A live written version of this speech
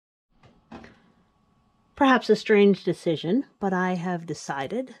perhaps a strange decision, but I have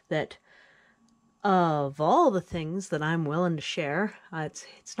decided that of all the things that I'm willing to share, it's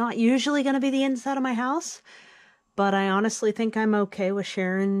not usually going to be the inside of my house, but I honestly think I'm okay with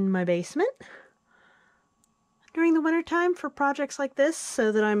sharing my basement during the wintertime for projects like this,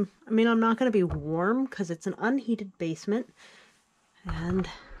 so that I'm not going to be warm because it's an unheated basement and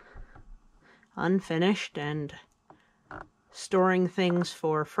unfinished and storing things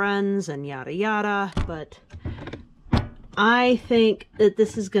for friends and yada yada, but I think that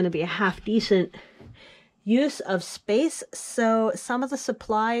this is going to be a half decent use of space. So some of the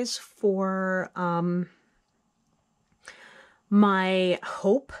supplies for my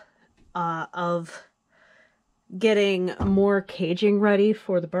hope of getting more caging ready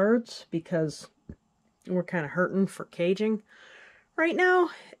for the birds, because we're kind of hurting for caging right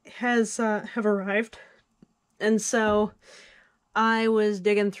now, have arrived. And so I was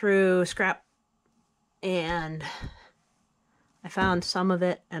digging through scrap and I found some of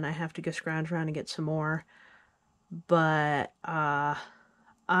it, and I have to go scrounge around and get some more. But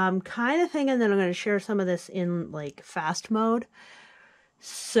I'm kind of thinking that I'm going to share some of this in like fast mode,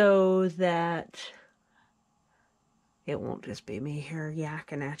 so that it won't just be me here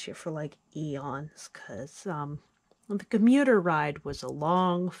yakking at you for like eons, because the commuter ride was a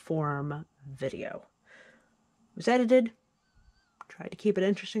long form video. It was edited, tried to keep it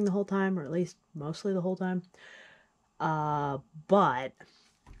interesting the whole time, or at least mostly the whole time. But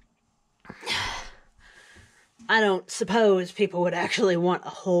I don't suppose people would actually want a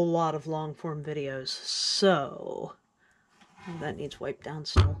whole lot of long form videos, so that needs wiped down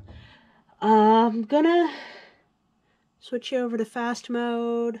still. I'm gonna switch you over to fast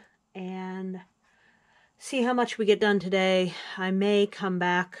mode and see how much we get done today. I may come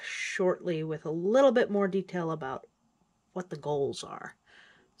back shortly with a little bit more detail about what the goals are.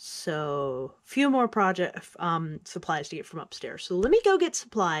 So, a few more supplies to get from upstairs. So let me go get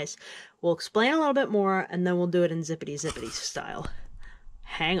supplies. We'll explain a little bit more, and then we'll do it in zippity style.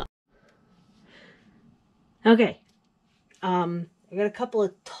 Hang on. Okay. I got a couple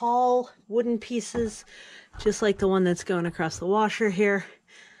of tall wooden pieces, just like the one that's going across the washer here.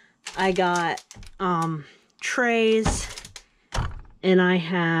 I got trays, and I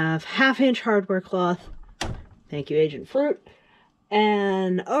have 1/2-inch hardware cloth. Thank you, Agent Fruit.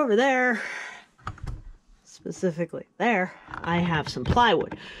 And over there, specifically there, I have some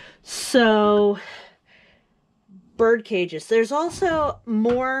plywood. So, bird cages. There's also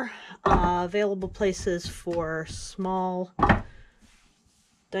more available places for small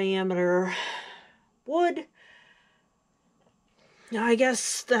diameter wood. I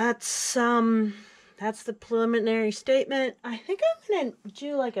guess that's the preliminary statement. I think I'm gonna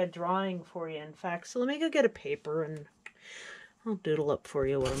do like a drawing for you, in fact. So let me go get a paper and I'll doodle up for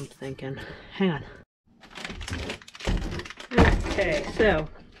you what I'm thinking. Hang on. Okay, so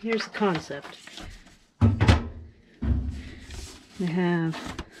here's the concept. I have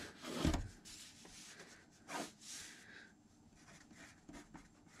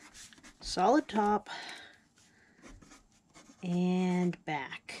solid top and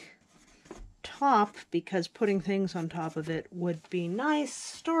back. Top, because putting things on top of it would be nice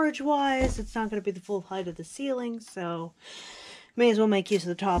storage-wise. It's not going to be the full height of the ceiling, so may as well make use of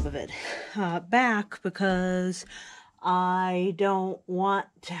the top of it. Back, because I don't want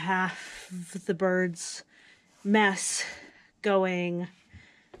to have the birds' mess going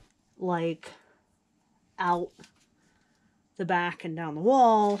like out the back and down the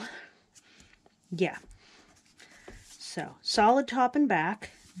wall. Yeah. So, solid top and back.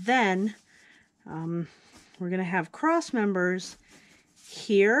 Then, we're going to have cross members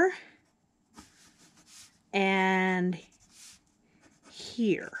here and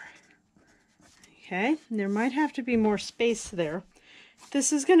here. Okay, there might have to be more space there.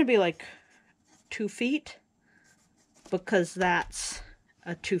 This is going to be like 2 feet, because that's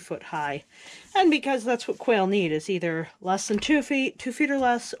a 2 foot high, and because that's what quail need, is either less than 2 feet, 2 feet or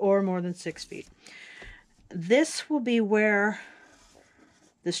less, or more than 6 feet. This will be where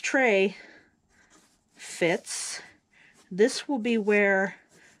this tray fits. This will be where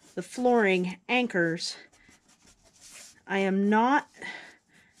the flooring anchors. I am not,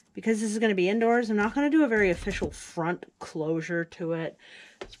 because this is going to be indoors, I'm not going to do a very official front closure to it.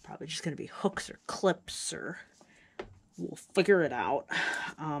 It's probably just going to be hooks or clips, or we'll figure it out.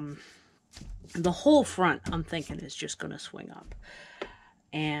 The whole front, I'm thinking, is just going to swing up.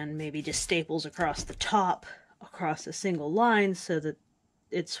 And maybe just staples across the top, across a single line, so that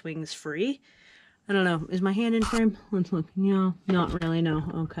it swings free. I don't know. Is my hand in frame? Let's look. No, not really. No.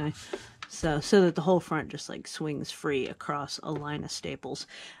 Okay. So that the whole front just like swings free across a line of staples.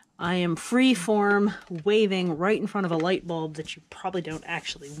 I am free form waving right in front of a light bulb that you probably don't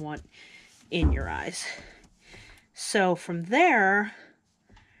actually want in your eyes. So from there,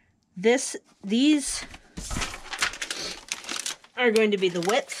 these are going to be the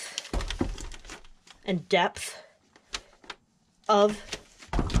width and depth of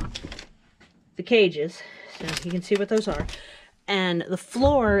the cages. So you can see what those are. And the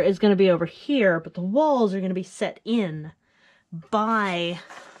floor is going to be over here, but the walls are going to be set in by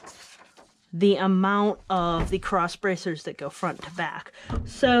the amount of the cross bracers that go front to back,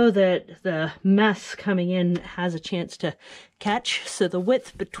 so that the mess coming in has a chance to catch. So the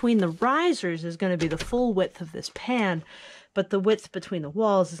width between the risers is going to be the full width of this pan, but the width between the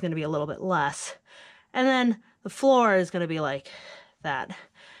walls is going to be a little bit less. And then the floor is going to be like that.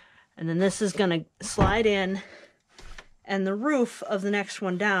 And then this is going to slide in, and the roof of the next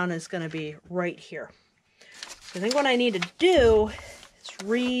one down is going to be right here. So I think what I need to do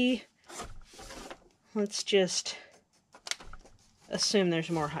is let's just assume there's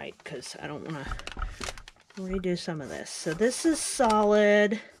more height, because I don't want to redo some of this. So this is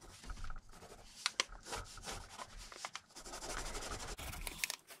solid.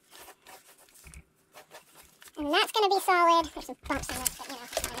 And that's going to be solid. There's some bumps in this, but you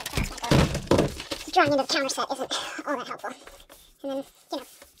know, drawing into the counter set isn't all that helpful. And then, you know,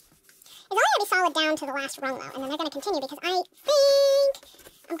 it's only going to be solid down to the last rung though, and then they're going to continue because I think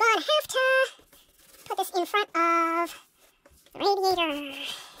I'm going to have to put this in front of the radiator.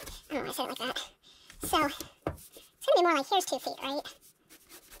 I don't know why I said it like that. So, it's going to be more like, here's 2 feet, right?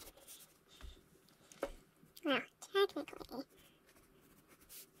 Well, technically,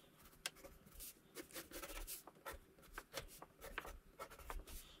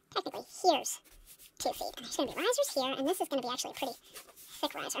 here's 2 feet. And there's going to be risers here, and this is going to be actually a pretty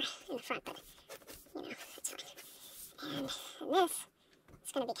thick riser in the front, but, you know, that's fine. And this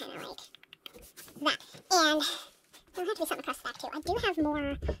is going to be kind of like that. And there'll have to be something across the back too. I do have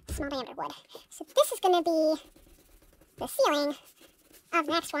more small diameter wood. So this is going to be the ceiling of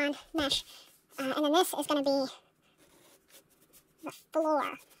the next one, mesh. And then this is going to be the floor.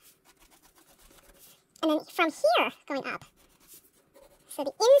 And then from here going up, so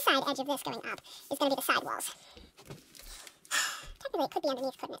the inside edge of this going up is going to be the side walls. Technically it could be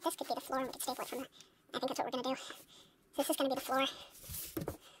underneath, couldn't it? This could be the floor and we could staple it from that. I think that's what we're going to do. This is going to be the floor.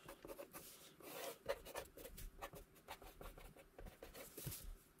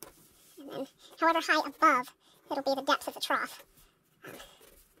 And then, however high above, it'll be the depth of the trough.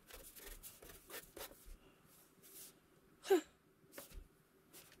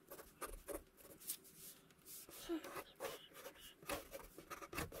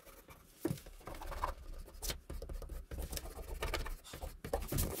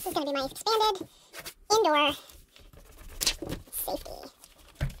 This is going to be my expanded indoor safety.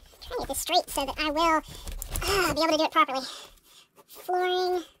 I'm trying to get this straight so that I will be able to do it properly.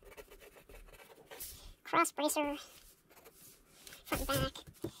 Flooring, cross bracer, front and back.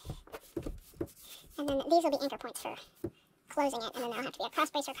 And then these will be anchor points for closing it, and then there'll have to be a cross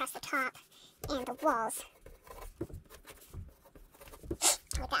bracer across the top and the walls.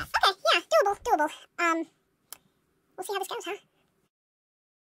 Like that. Okay, yeah, doable. We'll see how this goes, huh?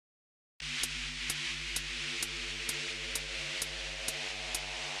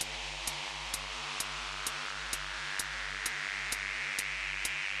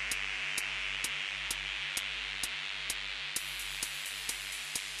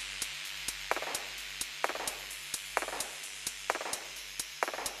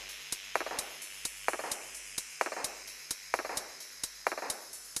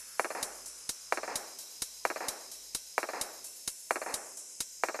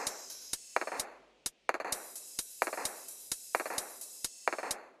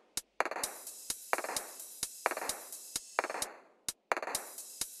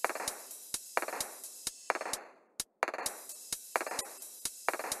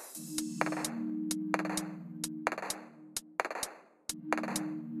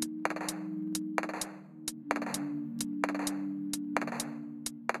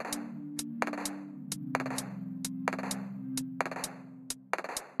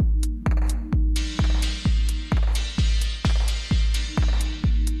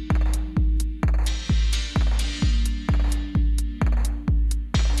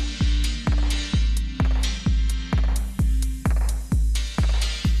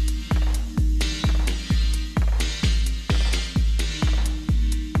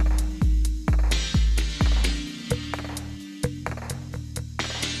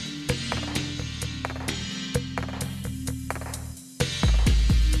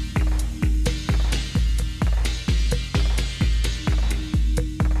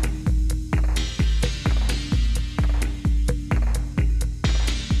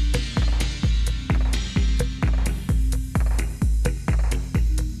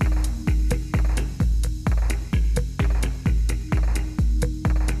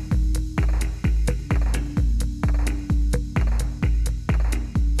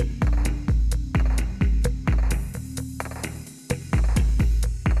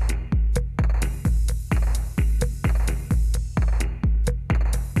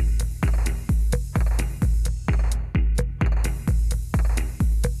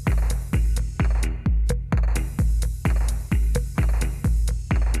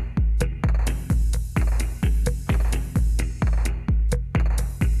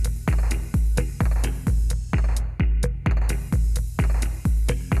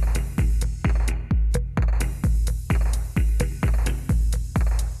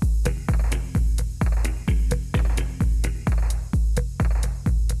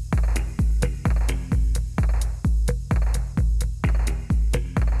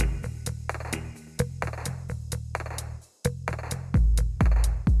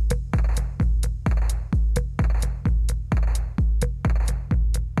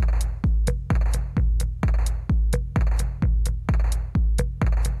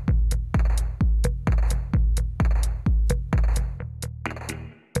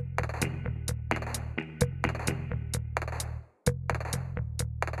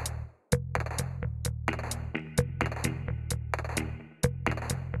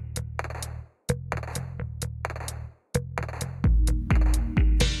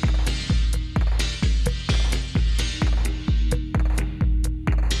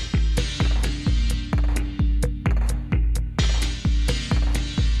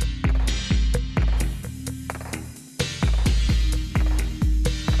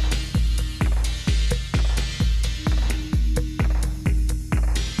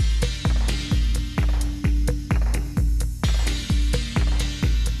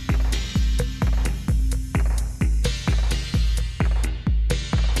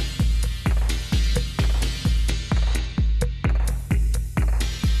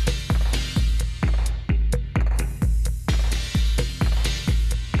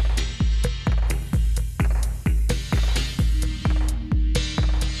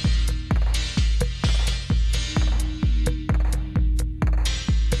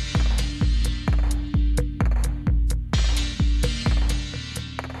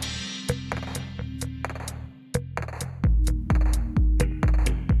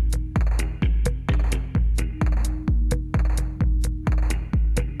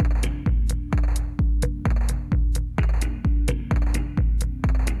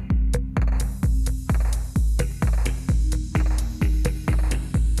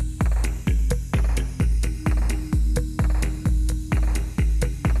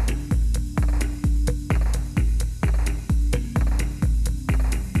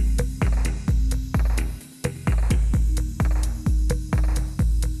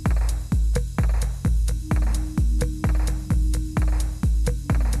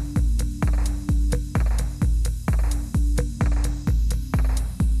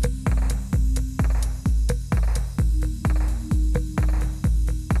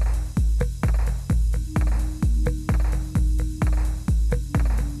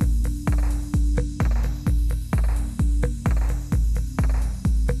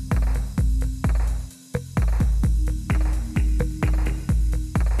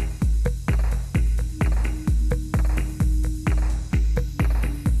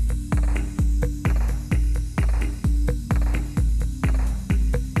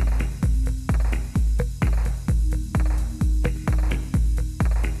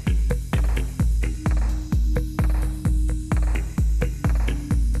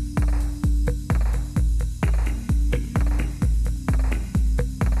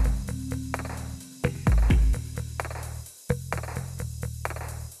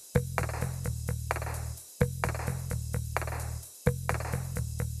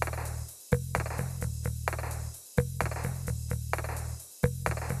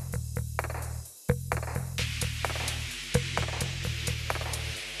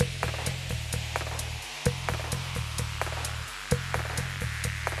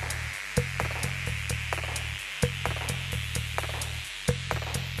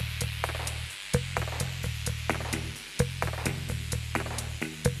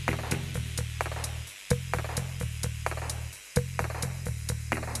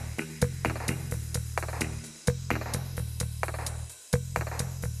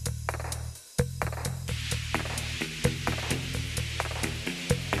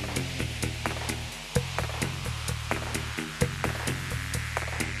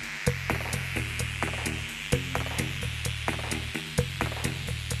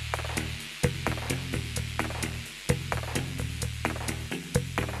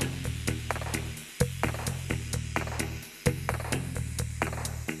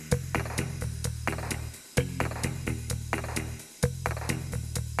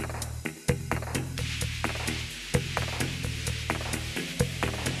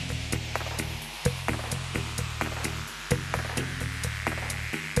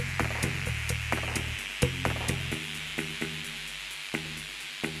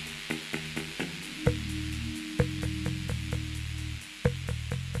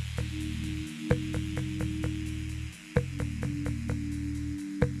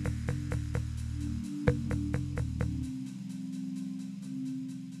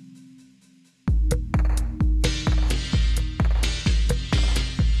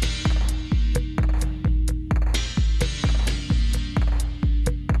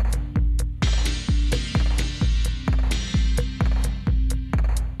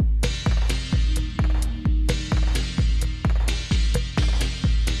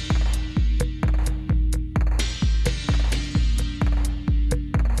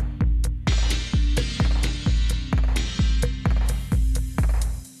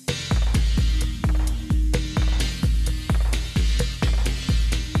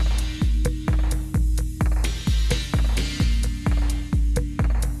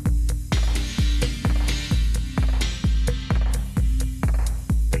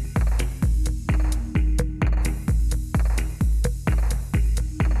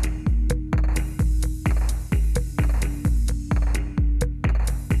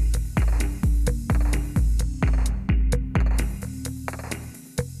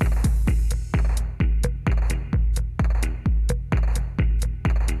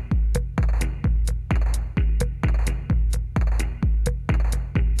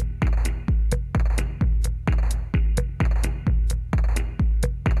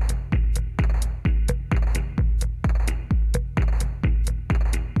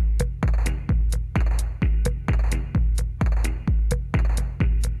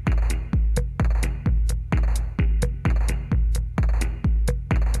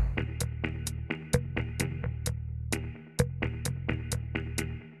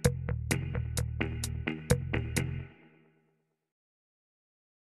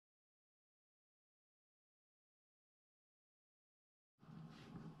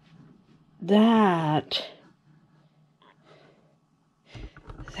 that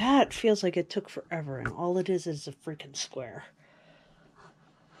feels like it took forever, and all it is a freaking square.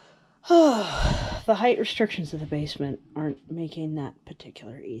 The height restrictions of the basement aren't making that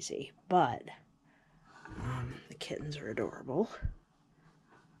particular easy, but the kittens are adorable.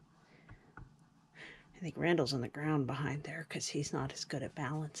 I think Randall's on the ground behind there because he's not as good at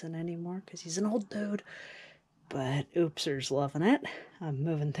balancing anymore because he's an old dude. But Oopser's loving it. I'm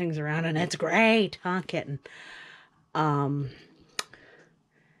moving things around and it's great, huh, kitten?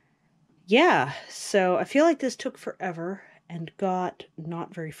 Yeah, so I feel like this took forever and got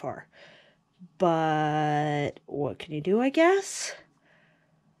not very far. But what can you do, I guess?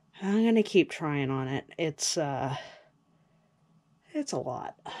 I'm gonna keep trying on it. It's a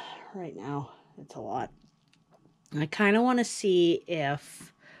lot right now. It's a lot. I kind of want to see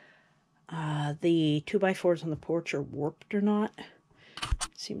if the 2x4s on the porch are warped or not. I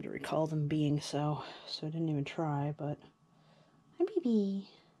seem to recall them being so I didn't even try, but hi, baby.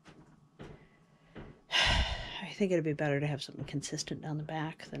 I think it'd be better to have something consistent down the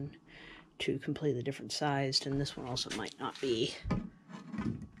back than two completely different sized, and this one also might not be. I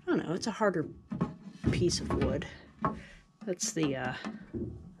don't know, it's a harder piece of wood. That's the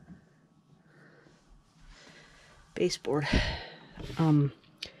baseboard. So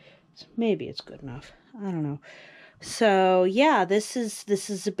maybe it's good enough. I don't know. So yeah, this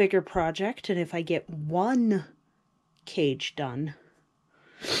is a bigger project, and if I get one cage done,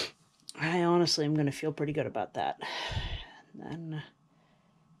 I honestly am going to feel pretty good about that. And then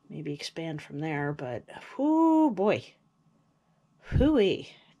maybe expand from there, but oh boy. Hooey.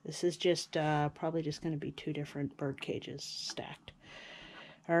 This is just probably just going to be two different bird cages stacked.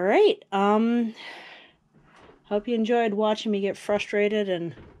 All right. Hope you enjoyed watching me get frustrated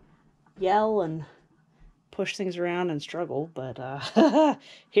and yell and push things around and struggle, but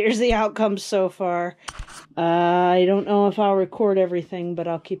here's the outcome so far. I don't know if I'll record everything, but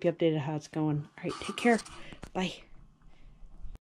I'll keep you updated how it's going. All right, take care. Bye.